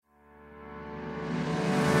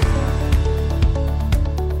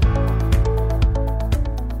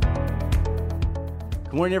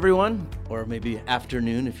Good morning, everyone, or maybe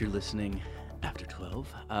afternoon if you're listening after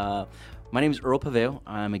 12. My name is Earl Pavao.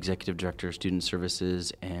 I'm Executive Director of Student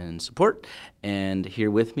Services and Support, and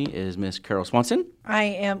here with me is Miss Carol Swanson.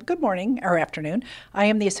 Good morning or afternoon. I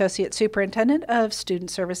am the Associate Superintendent of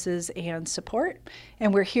Student Services and Support,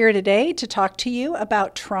 and we're here today to talk to you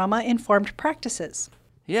about trauma-informed practices.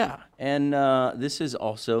 Yeah, and this is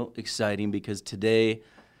also exciting because today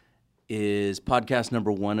is podcast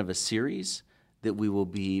number 1 of a series that we will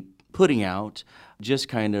be putting out, just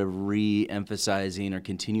kind of re-emphasizing or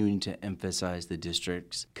continuing to emphasize the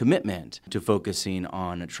district's commitment to focusing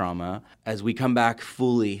on trauma as we come back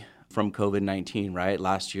fully from COVID-19, right?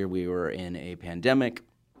 Last year we were in a pandemic.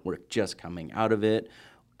 We're just coming out of it.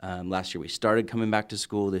 Last year we started coming back to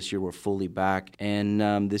school. This year we're fully back.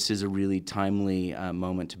 And this is a really timely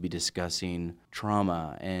moment to be discussing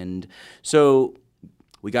trauma. And so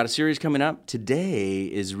we got a series coming up. Today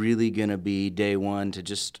is really going to be day 1 to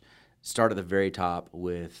just start at the very top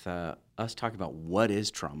with us talking about what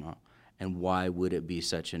is trauma and why would it be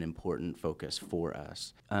such an important focus for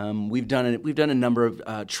us. We've done a number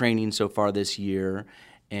of trainings so far this year,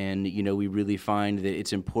 and we really find that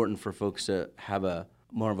it's important for folks to have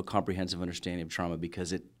more of a comprehensive understanding of trauma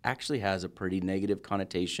because it actually has a pretty negative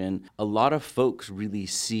connotation. A lot of folks really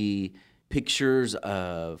see pictures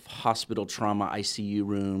of hospital trauma ICU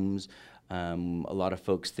rooms. A lot of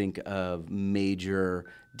folks think of major,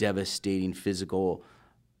 devastating physical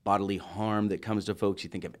bodily harm that comes to folks. You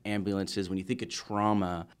think of ambulances. When you think of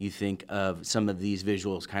trauma, you think of some of these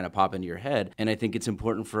visuals kind of pop into your head. And I think it's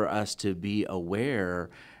important for us to be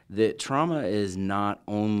aware that trauma is not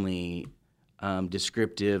only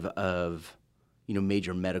descriptive of,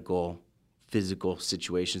 major medical physical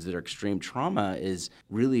situations that are extreme. Trauma is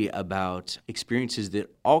really about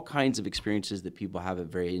all kinds of experiences that people have at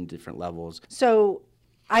very different levels. So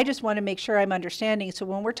I just want to make sure I'm understanding. So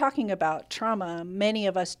when we're talking about trauma, many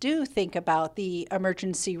of us do think about the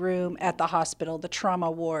emergency room at the hospital, the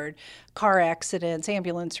trauma ward, car accidents,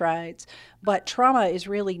 ambulance rides. But trauma is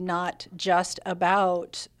really not just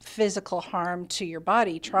about physical harm to your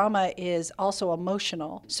body. Trauma is also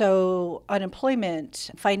emotional. So unemployment,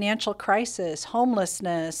 financial crisis,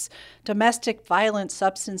 homelessness, domestic violence,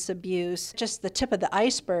 substance abuse, just the tip of the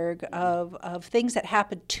iceberg of things that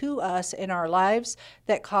happen to us in our lives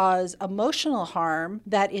that cause emotional harm,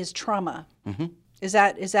 that is trauma. Mm-hmm. Is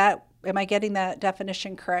that am I getting that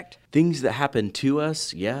definition correct? Things that happen to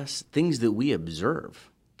us, yes. Things that we observe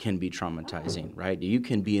can be traumatizing, right? You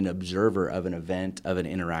can be an observer of an event, of an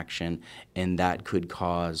interaction, and that could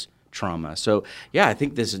cause trauma. So, yeah, I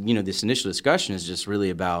think this initial discussion is just really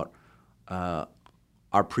about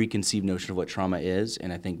our preconceived notion of what trauma is,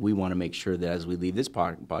 and I think we want to make sure that as we leave this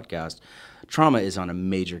podcast, trauma is on a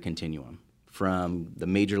major continuum, from the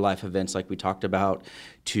major life events like we talked about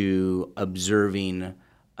to observing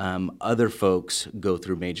other folks go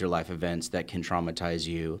through major life events that can traumatize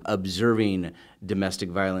you, observing domestic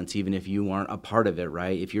violence, even if you aren't a part of it,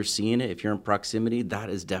 right? If you're seeing it, if you're in proximity, that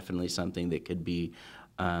is definitely something that could be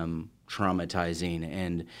traumatizing.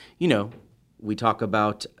 And, we talk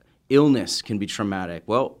about illness can be traumatic.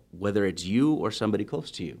 Well, whether it's you or somebody close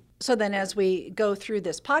to you. So then as we go through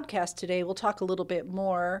this podcast today, we'll talk a little bit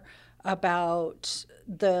more about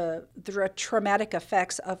the traumatic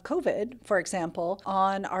effects of COVID, for example,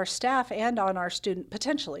 on our staff and on our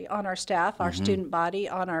potentially on our staff, our student body,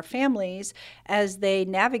 on our families, as they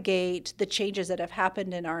navigate the changes that have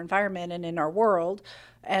happened in our environment and in our world.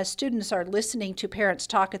 As students are listening to parents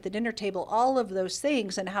talk at the dinner table, all of those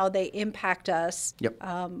things and how they impact us. Yep.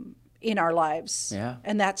 In our lives. Yeah.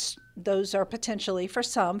 And those are potentially, for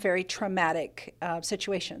some, very traumatic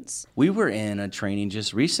situations. We were in a training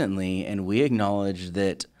just recently, and we acknowledged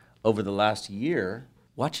that over the last year,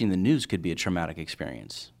 watching the news could be a traumatic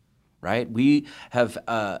experience, right? We have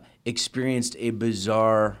experienced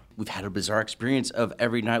we've had a bizarre experience of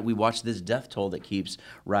every night we watch this death toll that keeps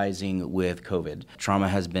rising with COVID. Trauma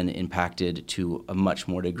has been impacted to a much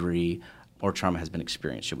more degree, or trauma has been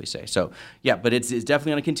experienced, should we say. So, yeah, but it's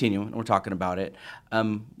definitely on a continuum, and we're talking about it.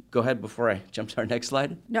 Go ahead before I jump to our next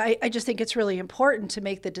slide. No, I just think it's really important to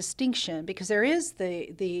make the distinction, because there is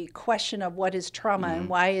the question of what is trauma and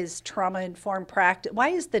why is trauma-informed practice, why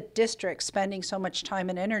is the district spending so much time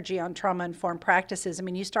and energy on trauma-informed practices? I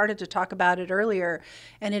mean, you started to talk about it earlier,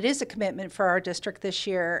 and it is a commitment for our district this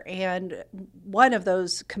year, and one of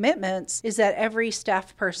those commitments is that every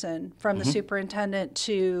staff person, from the superintendent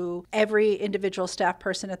to every individual staff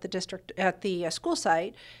person at the district, at the school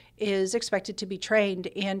site, is expected to be trained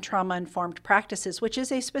in trauma-informed practices, which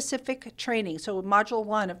is a specific training. So Module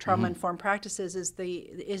 1 of trauma-informed practices is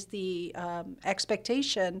the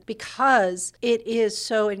expectation, because it is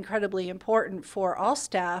so incredibly important for all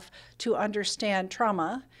staff to understand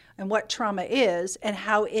trauma and what trauma is and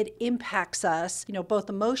how it impacts us, both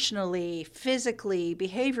emotionally, physically,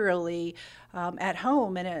 behaviorally, at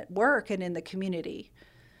home and at work and in the community.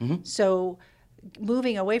 So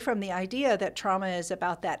moving away from the idea that trauma is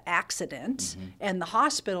about that accident and the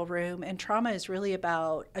hospital room, and trauma is really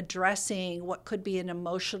about addressing what could be an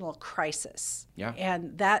emotional crisis. Yeah.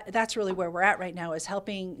 And that's really where we're at right now, is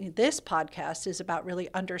helping. This podcast is about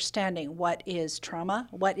really understanding what is trauma,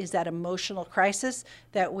 what is that emotional crisis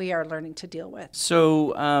that we are learning to deal with.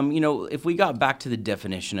 So, if we got back to the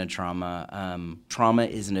definition of trauma, trauma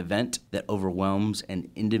is an event that overwhelms an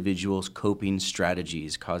individual's coping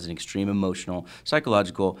strategies, causing extreme emotional,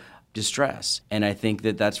 psychological distress. And I think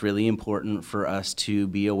that that's really important for us to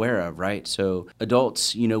be aware of, right? So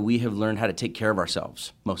adults, we have learned how to take care of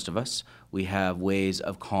ourselves, most of us. We have ways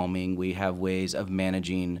of calming, we have ways of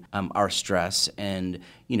managing our stress. And,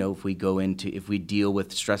 if we deal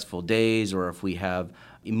with stressful days, or if we have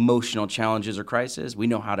emotional challenges or crises, we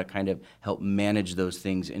know how to kind of help manage those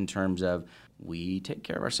things in terms of, we take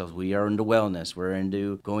care of ourselves. We are into wellness. We're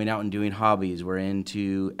into going out and doing hobbies. We're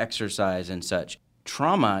into exercise and such.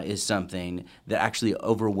 Trauma is something that actually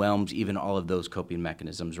overwhelms even all of those coping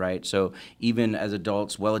mechanisms, right? So even as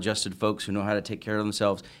adults, well-adjusted folks who know how to take care of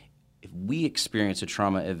themselves, if we experience a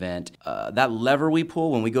trauma event, that lever we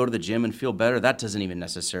pull when we go to the gym and feel better, that doesn't even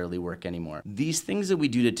necessarily work anymore. These things that we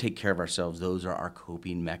do to take care of ourselves, those are our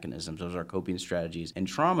coping mechanisms, those are our coping strategies. And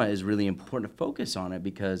trauma is really important to focus on it,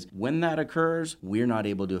 because when that occurs, we're not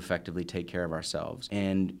able to effectively take care of ourselves.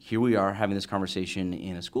 And here we are having this conversation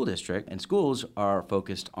in a school district, and schools are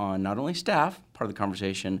focused on not only staff, part of the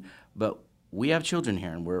conversation, but we have children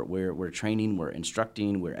here, and we're training, we're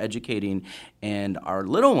instructing, we're educating, and our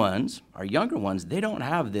little ones, our younger ones, they don't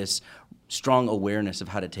have this strong awareness of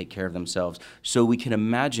how to take care of themselves. So we can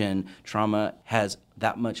imagine trauma has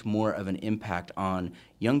that much more of an impact on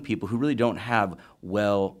young people who really don't have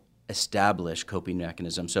well-established coping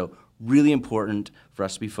mechanisms. So really important for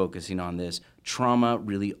us to be focusing on this. Trauma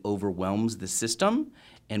really overwhelms the system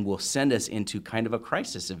and will send us into kind of a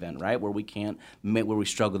crisis event, right? Where we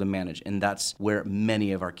struggle to manage. And that's where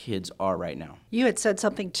many of our kids are right now. You had said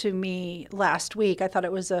something to me last week. I thought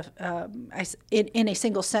it was in a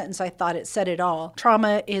single sentence, I thought it said it all.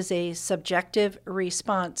 Trauma is a subjective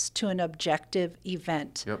response to an objective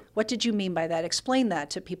event. Yep. What did you mean by that? Explain that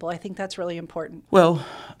to people. I think that's really important. Well,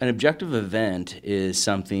 an objective event is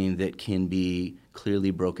something that can be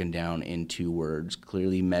clearly broken down into words,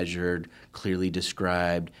 clearly measured, clearly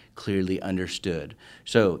described, clearly understood.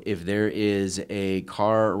 So if there is a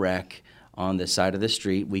car wreck on the side of the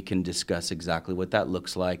street, we can discuss exactly what that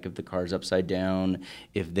looks like. If the car's upside down,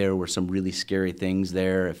 if there were some really scary things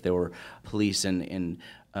there, if there were police and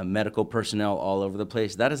medical personnel all over the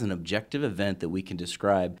place, that is an objective event that we can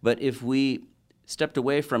describe. But if we stepped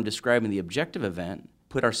away from describing the objective event,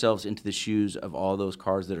 put ourselves into the shoes of all those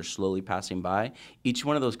cars that are slowly passing by, each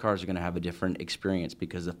one of those cars are going to have a different experience,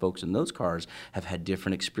 because the folks in those cars have had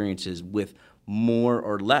different experiences with more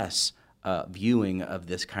or less viewing of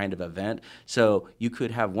this kind of event. So you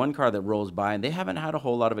could have one car that rolls by and they haven't had a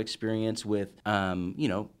whole lot of experience with,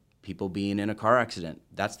 people being in a car accident.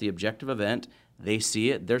 That's the objective event. They see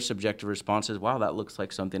it. Their subjective response is, wow, that looks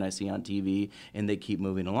like something I see on TV, and they keep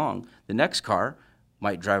moving along. The next car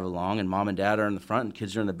might drive along, and mom and dad are in the front and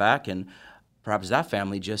kids are in the back, and perhaps that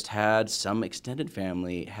family just had some extended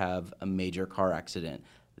family have a major car accident.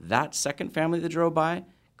 That second family that drove by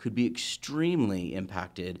could be extremely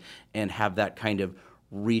impacted and have that kind of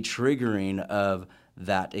re-triggering of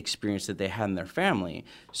that experience that they had in their family.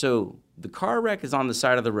 So the car wreck is on the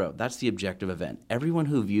side of the road. That's the objective event. Everyone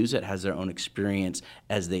who views it has their own experience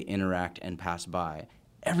as they interact and pass by.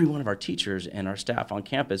 Every one of our teachers and our staff on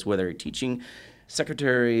campus, whether they're teaching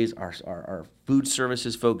secretaries, our food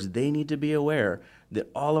services folks, they need to be aware that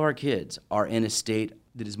all of our kids are in a state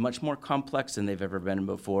that is much more complex than they've ever been in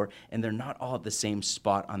before, and they're not all at the same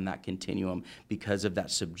spot on that continuum because of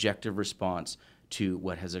that subjective response to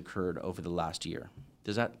what has occurred over the last year.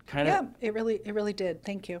 Does that kind of... Yeah, it really did.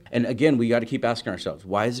 Thank you. And again, we got to keep asking ourselves,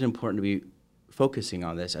 why is it important to be focusing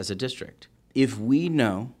on this as a district? If we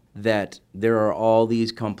know that there are all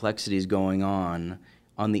these complexities going on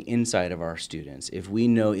the inside of our students, if we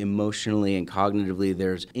know emotionally and cognitively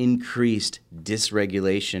there's increased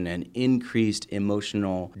dysregulation and increased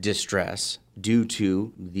emotional distress due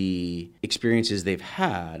to the experiences they've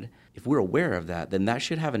had, if we're aware of that, then that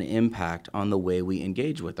should have an impact on the way we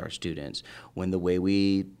engage with our students, when the way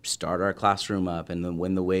we start our classroom up, and then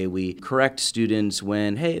when the way we correct students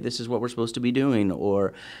when, hey, this is what we're supposed to be doing,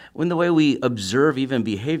 or when the way we observe even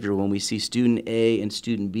behavior when we see student A and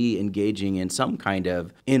student B engaging in some kind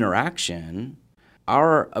of interaction.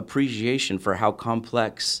 Our appreciation for how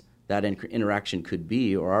complex that interaction could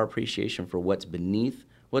be, or our appreciation for what's beneath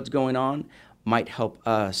what's going on, might help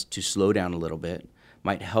us to slow down a little bit,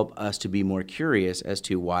 might help us to be more curious as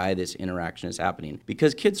to why this interaction is happening.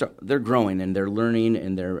 Because kids, they're growing and they're learning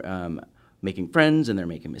and they're making friends and they're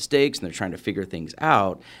making mistakes and they're trying to figure things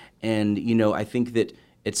out. And, I think that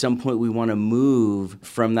at some point we want to move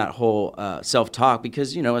from that whole self-talk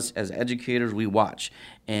because, as educators, we watch.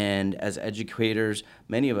 And as educators,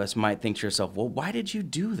 many of us might think to yourself, well, why did you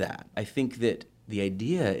do that? I think that the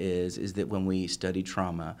idea is that when we study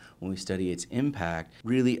trauma, when we study its impact,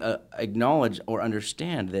 really acknowledge or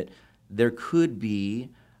understand that there could be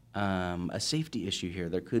a safety issue here.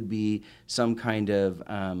 There could be some kind of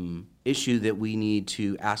issue that we need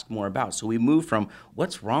to ask more about. So we move from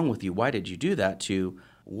what's wrong with you, why did you do that, to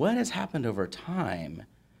what has happened over time.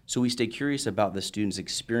 So we stay curious about the student's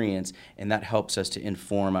experience, and that helps us to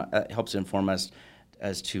inform us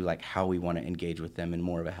as to like how we want to engage with them in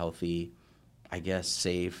more of a healthy, I guess,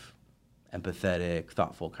 safe, empathetic,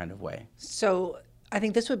 thoughtful kind of way. So I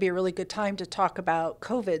think this would be a really good time to talk about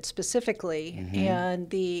COVID specifically and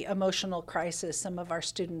the emotional crisis some of our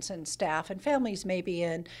students and staff and families may be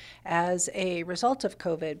in as a result of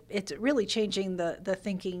COVID. It's really changing the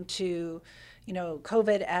thinking to,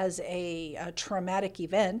 COVID as a traumatic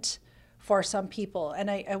event for some people. And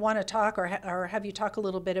I want to talk or have you talk a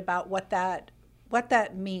little bit about what that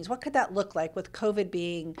means. What could that look like with COVID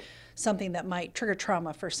being something that might trigger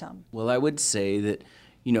trauma for some? Well, I would say that,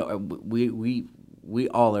 we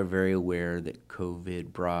all are very aware that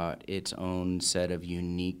COVID brought its own set of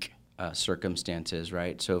unique circumstances,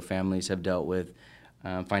 right? So families have dealt with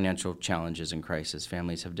financial challenges and crisis.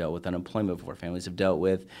 Families have dealt with unemployment before. Families have dealt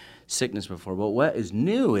with sickness before. But what is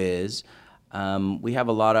new is we have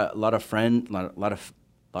a lot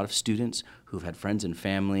of students who've had friends and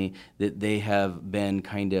family that they have been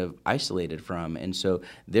kind of isolated from. And so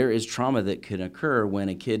there is trauma that can occur when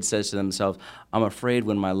a kid says to themselves, I'm afraid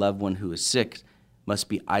when my loved one who is sick must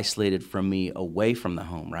be isolated from me away from the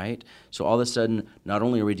home, right? So all of a sudden, not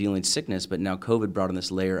only are we dealing with sickness, but now COVID brought in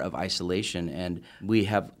this layer of isolation. And we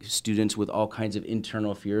have students with all kinds of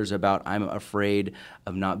internal fears about, I'm afraid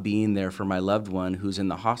of not being there for my loved one who's in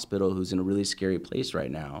the hospital, who's in a really scary place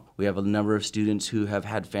right now. We have a number of students who have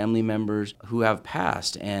had family members who have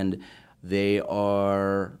passed, and they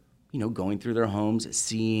are, going through their homes,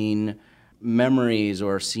 seeing memories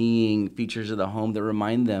or seeing features of the home that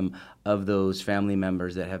remind them of those family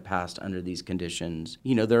members that have passed under these conditions.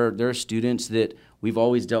 There are students that we've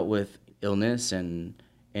always dealt with illness and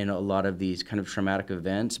a lot of these kind of traumatic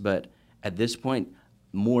events, but at this point,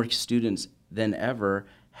 more students than ever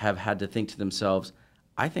have had to think to themselves,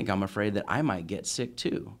 I think I'm afraid that I might get sick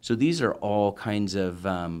too. So these are all kinds of,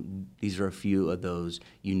 these are a few of those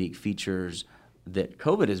unique features that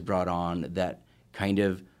COVID has brought on that kind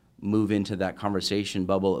of move into that conversation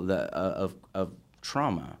bubble of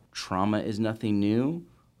trauma. Trauma is nothing new.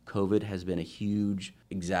 COVID has been a huge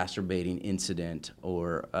exacerbating incident,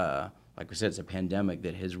 or like I said, it's a pandemic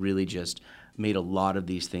that has really just made a lot of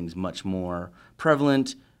these things much more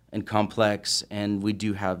prevalent and complex. And we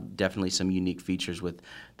do have definitely some unique features with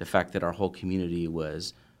the fact that our whole community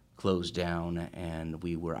was closed down and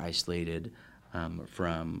we were isolated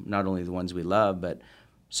from not only the ones we love, but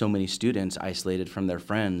so many students isolated from their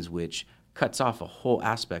friends, which cuts off a whole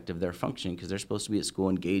aspect of their function because they're supposed to be at school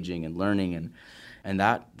engaging and learning, and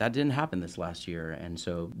that didn't happen this last year. And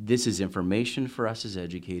so this is information for us as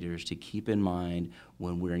educators to keep in mind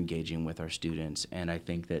when we're engaging with our students. And I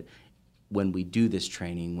think that when we do this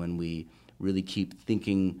training, when we really keep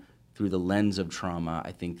thinking through the lens of trauma,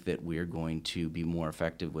 I think that we're going to be more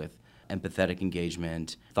effective with empathetic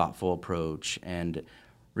engagement, thoughtful approach, and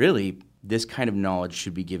really this kind of knowledge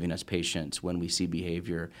should be giving us patience when we see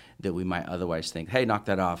behavior that we might otherwise think, hey, knock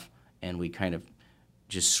that off, and we kind of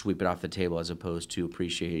just sweep it off the table, as opposed to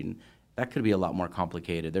appreciating that could be a lot more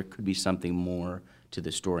complicated. There could be something more to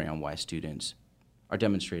the story on why students are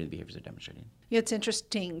demonstrating the behaviors they're demonstrating. Yeah, it's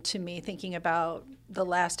interesting to me thinking about the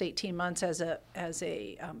last 18 months as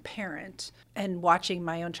a parent and watching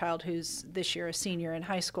my own child who's this year a senior in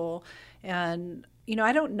high school. And,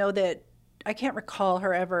 I don't know that I can't recall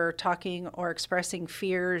her ever talking or expressing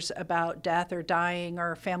fears about death or dying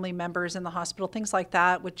or family members in the hospital, things like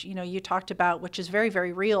that, which, you talked about, which is very,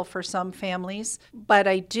 very real for some families. But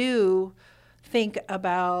I do think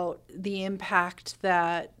about the impact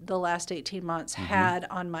that the last 18 months had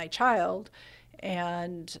on my child,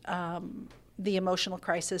 and the emotional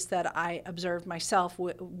crisis that I observed myself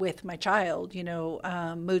with my child,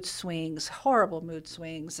 mood swings, horrible mood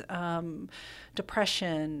swings,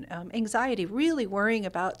 depression, anxiety, really worrying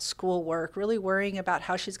about schoolwork, really worrying about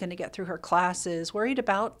how she's going to get through her classes, worried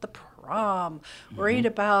about the prom, worried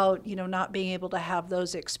about, not being able to have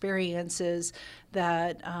those experiences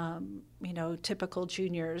that, typical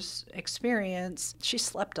juniors experience. She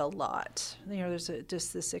slept a lot. There's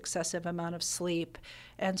just this excessive amount of sleep.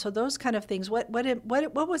 And so those kind of things, what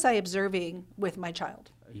was I observing with my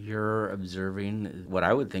child? You're observing what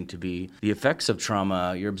I would think to be the effects of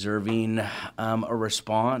trauma. You're observing a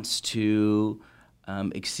response to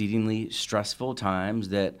exceedingly stressful times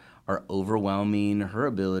that are overwhelming her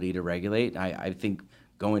ability to regulate. I think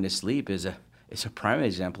going to sleep is a prime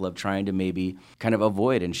example of trying to maybe kind of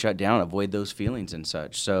avoid and shut down, avoid those feelings and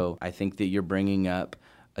such. So I think that you're bringing up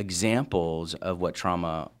examples of what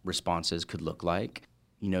trauma responses could look like.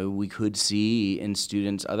 We could see in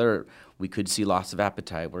students we could see loss of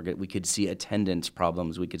appetite. We could see attendance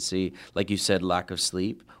problems. We could see, like you said, lack of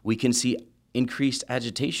sleep. We can see increased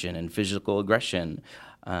agitation and physical aggression,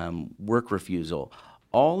 work refusal.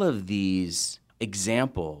 All of these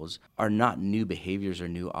examples are not new behaviors or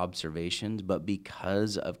new observations, but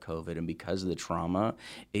because of COVID and because of the trauma,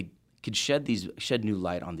 it could shed new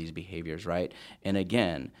light on these behaviors, right? And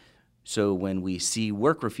again, so when we see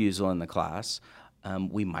work refusal in the class,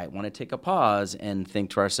 we might want to take a pause and think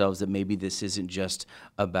to ourselves that maybe this isn't just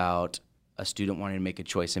about a student wanting to make a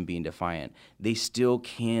choice and being defiant. They still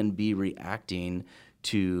can be reacting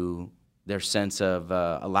to their sense of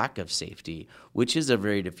a lack of safety, which is a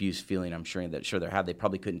very diffuse feeling. I'm sure they have. They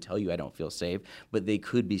probably couldn't tell you I don't feel safe, but they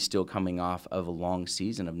could be still coming off of a long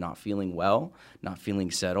season of not feeling well, not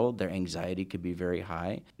feeling settled. Their anxiety could be very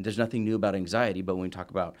high. There's nothing new about anxiety, but when we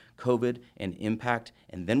talk about COVID and impact,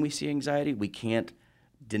 and then we see anxiety, we can't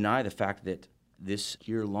deny the fact that this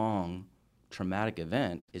year-long traumatic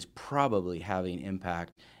event is probably having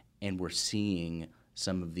impact, and we're seeing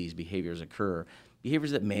some of these behaviors occur.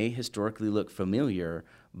 Behaviors that may historically look familiar,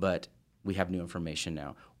 but we have new information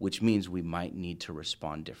now, which means we might need to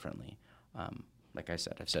respond differently. Like I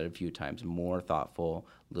said, I've said it a few times, more thoughtful,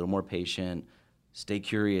 a little more patient, stay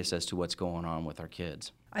curious as to what's going on with our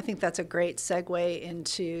kids. I think that's a great segue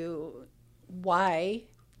into why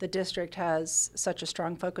the district has such a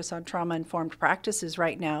strong focus on trauma-informed practices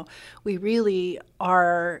right now. We really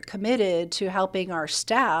are committed to helping our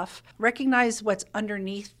staff recognize what's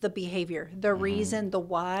underneath the behavior, the reason, the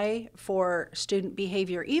why for student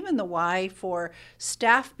behavior, even the why for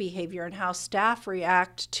staff behavior and how staff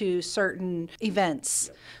react to certain events.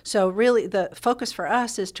 So really the focus for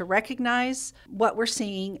us is to recognize what we're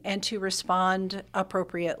seeing and to respond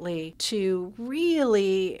appropriately, to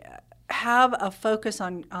really have a focus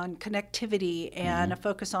on connectivity and a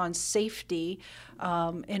focus on safety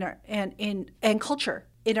and culture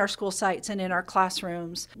in our school sites and in our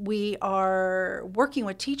classrooms. We are working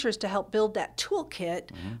with teachers to help build that toolkit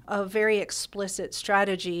of very explicit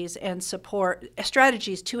strategies and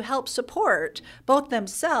strategies to help support both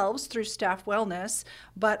themselves through staff wellness,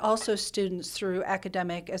 but also students through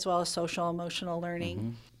academic as well as social emotional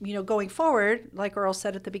learning. Going forward, like Earl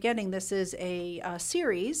said at the beginning, this is a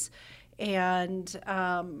series. And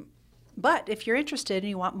but if you're interested and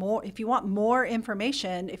you want more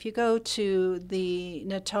information, if you go to the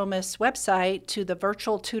Natomas website, to the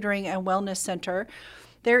Virtual Tutoring and Wellness Center,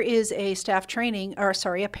 there is a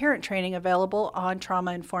a parent training available on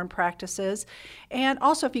trauma-informed practices. And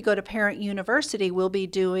also, if you go to Parent University, we'll be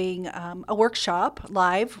doing a workshop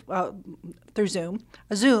live through Zoom,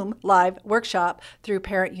 a Zoom live workshop through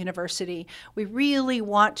Parent University. We really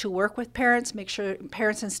want to work with parents, make sure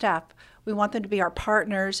parents and staff, we want them to be our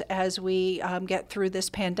partners as we get through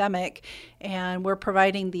this pandemic, and we're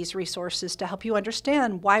providing these resources to help you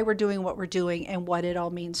understand why we're doing what we're doing and what it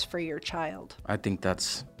all means for your child. I think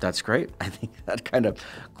that's great. I think that kind of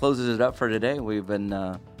closes it up for today. We've been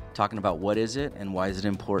talking about what is it and why is it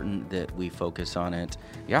important that we focus on it.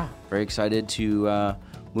 Yeah, very excited to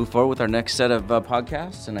move forward with our next set of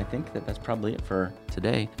podcasts, and I think that's probably it for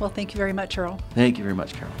today. Well, thank you very much, Earl. Thank you very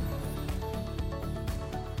much, Carol.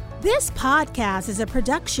 This podcast is a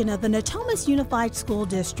production of the Natomas Unified School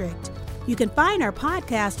District. You can find our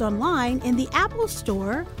podcast online in the Apple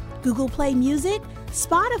Store, Google Play Music,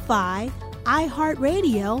 Spotify,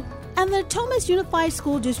 iHeartRadio, and the Natomas Unified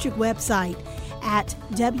School District website at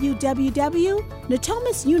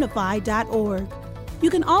www.natomasunified.org. You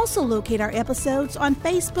can also locate our episodes on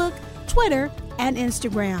Facebook, Twitter, and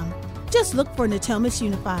Instagram. Just look for Natomas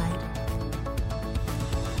Unified.